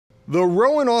The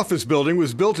Rowan office building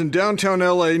was built in downtown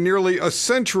LA nearly a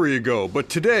century ago, but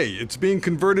today it's being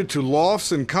converted to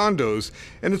lofts and condos,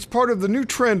 and it's part of the new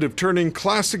trend of turning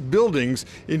classic buildings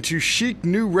into chic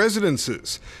new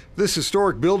residences. This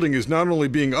historic building is not only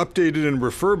being updated and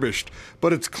refurbished,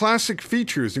 but its classic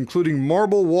features, including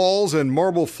marble walls and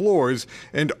marble floors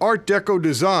and Art Deco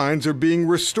designs, are being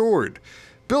restored.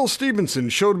 Bill Stevenson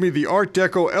showed me the Art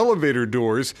Deco elevator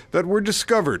doors that were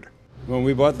discovered. When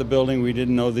we bought the building, we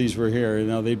didn't know these were here.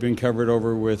 Now they've been covered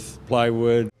over with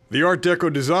plywood. The Art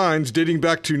Deco designs, dating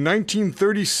back to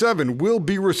 1937, will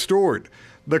be restored.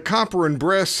 The copper and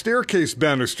brass staircase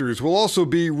banisters will also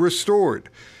be restored.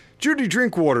 Judy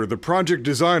Drinkwater, the project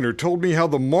designer, told me how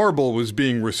the marble was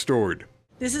being restored.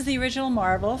 This is the original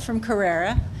marble from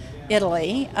Carrara,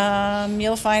 Italy.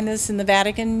 You'll find this in the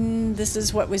Vatican. This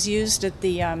is what was used at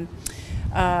the in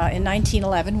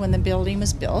 1911 when the building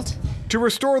was built. To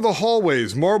restore the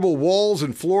hallways, marble walls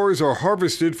and floors are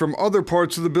harvested from other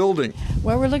parts of the building.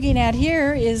 What we're looking at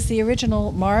here is the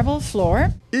original marble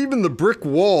floor. Even the brick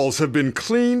walls have been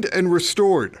cleaned and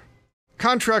restored.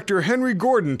 Contractor Henry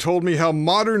Gordon told me how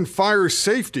modern fire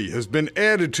safety has been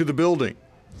added to the building.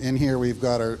 In here we've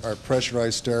got our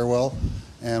pressurized stairwell,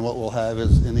 and what we'll have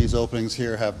is in these openings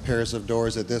here have pairs of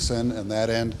doors at this end and that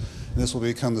end. And this will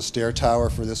become the stair tower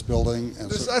for this building.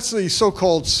 And that's the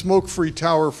so-called smoke-free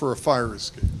tower for a fire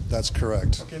escape. That's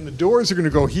correct. Okay, and the doors are going to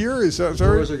go here? Is that the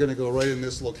doors are going to go right in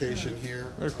this location here.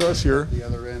 Right across here. The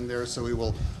other end there, so we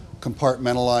will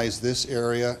compartmentalize this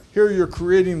area. Here you're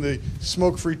creating the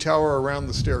smoke-free tower around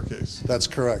the staircase. That's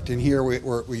correct. And here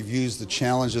we've used the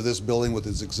challenge of this building with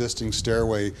its existing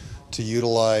stairway to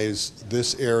utilize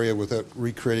this area without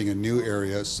recreating a new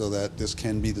area so that this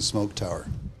can be the smoke tower.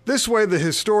 This way the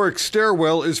historic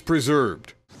stairwell is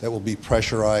preserved. That will be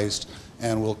pressurized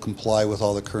and will comply with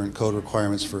all the current code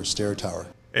requirements for a stair tower.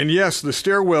 And yes, the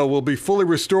stairwell will be fully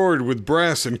restored with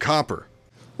brass and copper.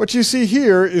 What you see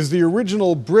here is the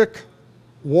original brick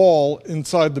wall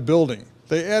inside the building.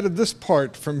 They added this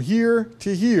part from here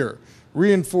to here,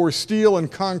 reinforced steel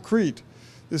and concrete.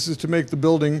 This is to make the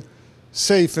building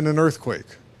safe in an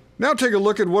earthquake. Now take a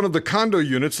look at one of the condo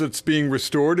units that's being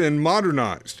restored and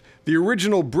modernized. The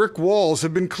original brick walls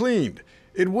have been cleaned.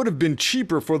 It would have been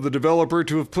cheaper for the developer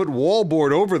to have put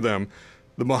wallboard over them.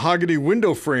 The mahogany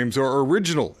window frames are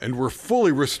original and were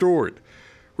fully restored.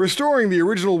 Restoring the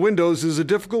original windows is a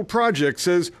difficult project,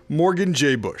 says Morgan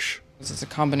J. Bush. It's a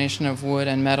combination of wood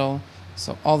and metal,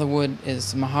 so all the wood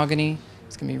is mahogany.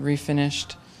 It's going to be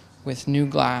refinished with new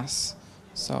glass,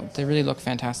 so they really look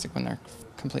fantastic when they're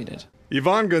completed.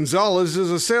 Yvonne Gonzalez is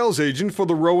a sales agent for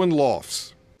the Rowan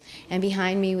Lofts. And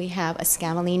behind me we have a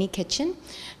Scavallini kitchen,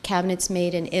 cabinets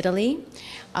made in Italy,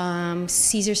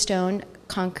 Caesar stone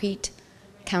concrete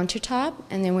countertop,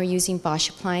 and then we're using Bosch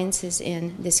appliances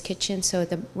in this kitchen, so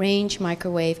the range,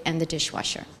 microwave, and the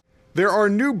dishwasher. There are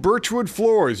new birchwood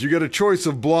floors. You get a choice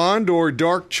of blonde or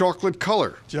dark chocolate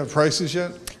color. Do you have prices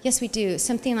yet? Yes, we do.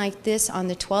 Something like this on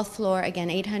the 12th floor, again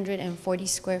 840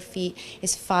 square feet,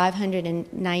 is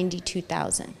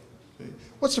 $592,000.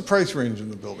 What's the price range in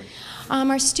the building?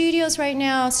 Our studios right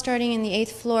now, starting in the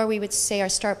 8th floor, we would say our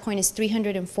start point is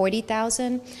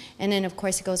 $340,000, and then of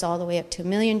course it goes all the way up to $1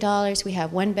 million. We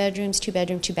have 1 bedrooms, 2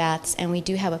 bedrooms, 2 baths, and we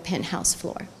do have a penthouse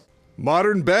floor.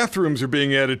 Modern bathrooms are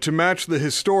being added to match the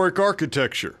historic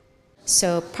architecture.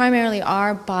 So primarily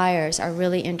our buyers are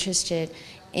really interested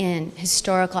in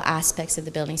historical aspects of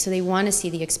the building. So they want to see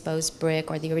the exposed brick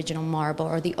or the original marble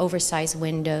or the oversized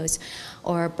windows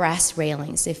or brass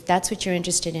railings. If that's what you're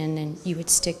interested in, then you would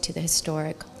stick to the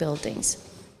historic buildings.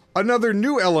 Another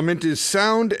new element is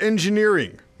sound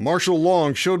engineering. Marshall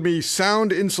Long showed me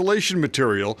sound insulation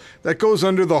material that goes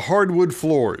under the hardwood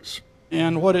floors.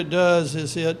 And what it does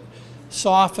is it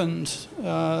softens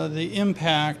the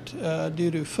impact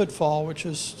due to footfall, which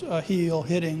is a heel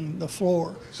hitting the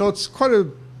floor. So it's quite a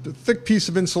thick piece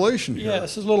of insulation here.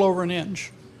 Yes, it's a little over an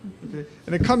inch. Okay.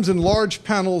 And it comes in large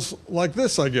panels like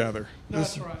this, I gather.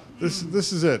 That's right.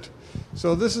 This is it.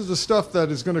 So this is the stuff that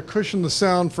is going to cushion the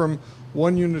sound from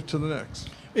one unit to the next.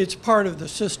 It's part of the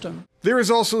system. There is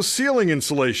also ceiling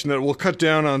insulation that will cut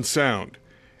down on sound.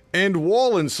 And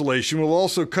wall insulation will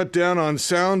also cut down on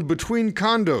sound between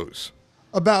condos.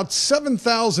 About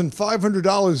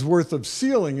 $7,500 worth of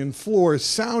ceiling and floor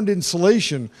sound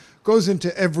insulation goes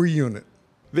into every unit.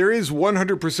 There is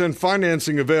 100%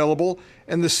 financing available,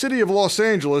 and the City of Los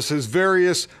Angeles has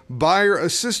various buyer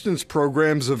assistance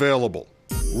programs available.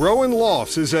 Rowan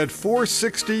Lofts is at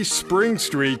 460 Spring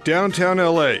Street, downtown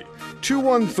LA,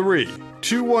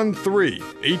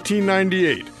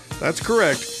 213-213-1898. That's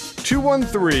correct,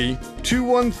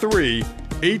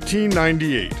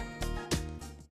 213-213-1898.